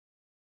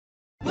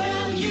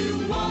Well,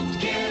 you won't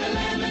get a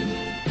lemon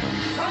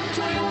from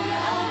Toyota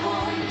of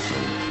Orange.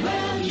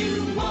 Well,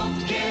 you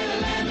won't get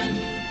a lemon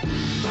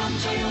from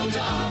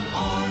Toyota of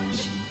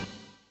Orange.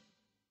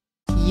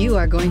 You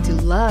are going to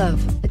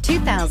love the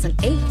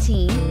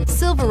 2018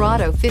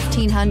 Silverado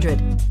 1500.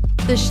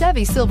 The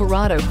Chevy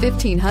Silverado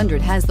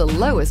 1500 has the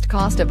lowest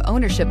cost of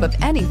ownership of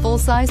any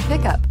full-size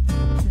pickup.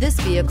 This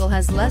vehicle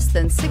has less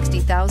than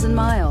 60,000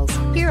 miles.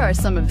 Here are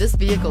some of this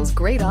vehicle's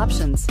great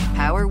options: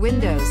 power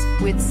windows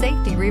with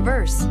safety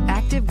reverse,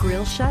 active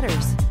grille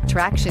shutters,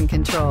 traction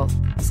control,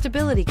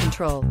 stability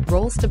control,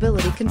 roll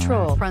stability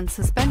control, front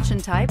suspension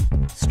type,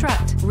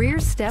 strut, rear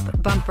step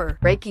bumper,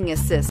 braking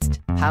assist,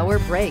 power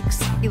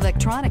brakes,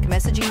 electronic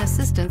messaging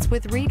assistance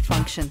with read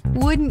function.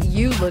 Wouldn't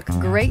you look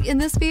great in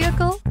this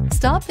vehicle?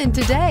 Stop in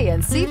today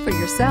and see for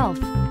yourself.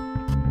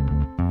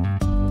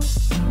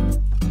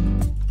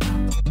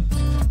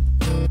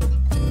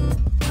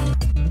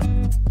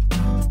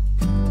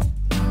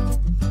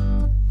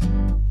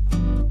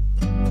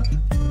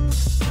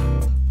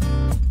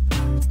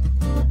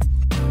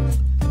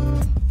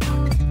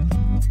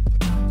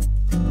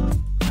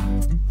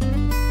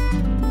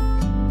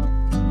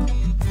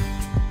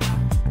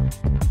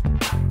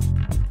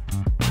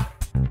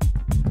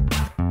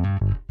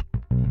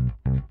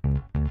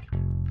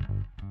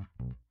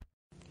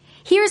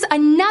 Here's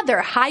another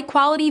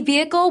high-quality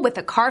vehicle with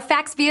a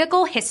Carfax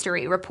Vehicle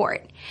History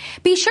Report.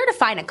 Be sure to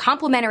find a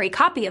complimentary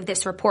copy of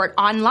this report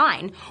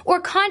online or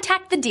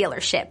contact the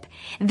dealership.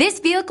 This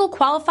vehicle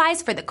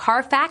qualifies for the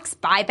Carfax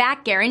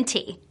Buyback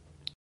Guarantee.